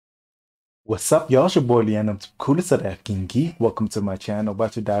What's up, y'all? It's your boy Leon. I'm coolest of that geek. Welcome to my channel.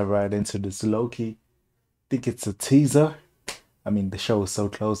 About to dive right into this Loki. Think it's a teaser. I mean, the show is so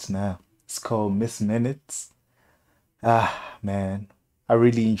close now. It's called Miss Minutes. Ah, man. I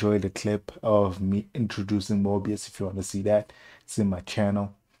really enjoyed the clip of me introducing Morbius. If you want to see that, it's in my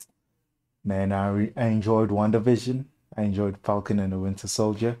channel. Man, I enjoyed WandaVision. I enjoyed Falcon and the Winter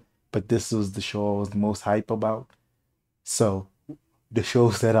Soldier. But this was the show I was the most hype about. So the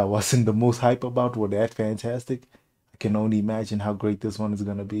shows that I wasn't the most hype about were that fantastic. I can only imagine how great this one is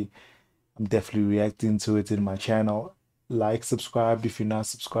gonna be. I'm definitely reacting to it in my channel. Like, subscribe if you're not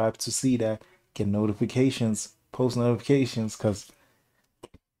subscribed to see that. Get notifications, post notifications, because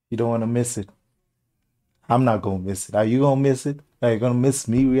you don't want to miss it. I'm not gonna miss it. Are you gonna miss it? Are you gonna miss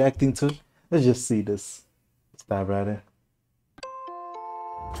me reacting to it? Let's just see this. Let's dive right in.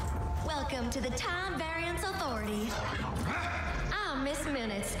 Welcome to the Time Variance Authority. I'm Miss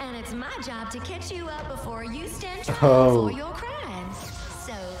Minutes, and it's my job to catch you up before you stand trial for your crimes.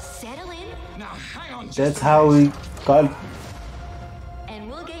 So settle in. Now hang on. That's how we got. And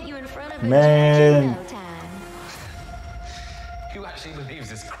we'll get you in front of a Man. judge in no time. Who actually believes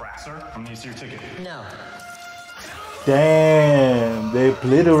this crap? Sir, I'm used to your ticket. No. Damn, they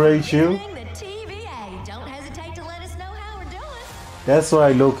obliterate you. The TVA. Don't hesitate to let us know how we're doing. That's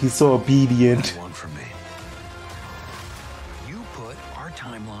why Loki's so obedient. One for me. You put our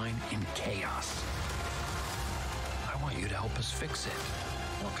timeline in chaos. I want you to help us fix it.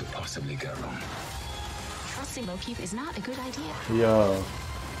 What could possibly go wrong? Trusting Loki is not a good idea. Yo.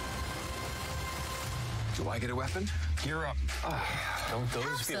 Do I get a weapon? You're up. Don't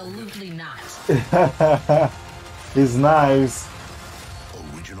those feel good? Absolutely not. His knives.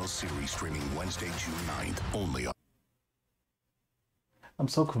 Original series streaming Wednesday, June 9th, only on. I'm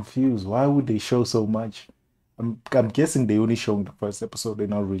so confused. Why would they show so much? I'm guessing they only showing the first episode. They're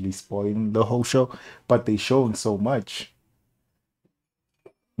not really spoiling the whole show, but they showing so much.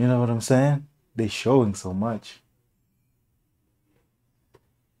 You know what I'm saying? They showing so much.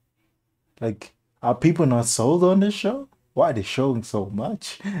 Like, are people not sold on this show? Why are they showing so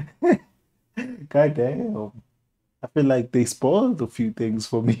much? God damn. I feel like they spoiled a few things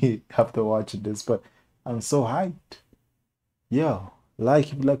for me after watching this, but I'm so hyped. Yo,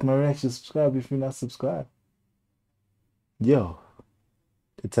 like if you like my reaction, subscribe if you're not subscribed. Yo,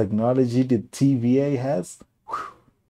 the technology the TVA has,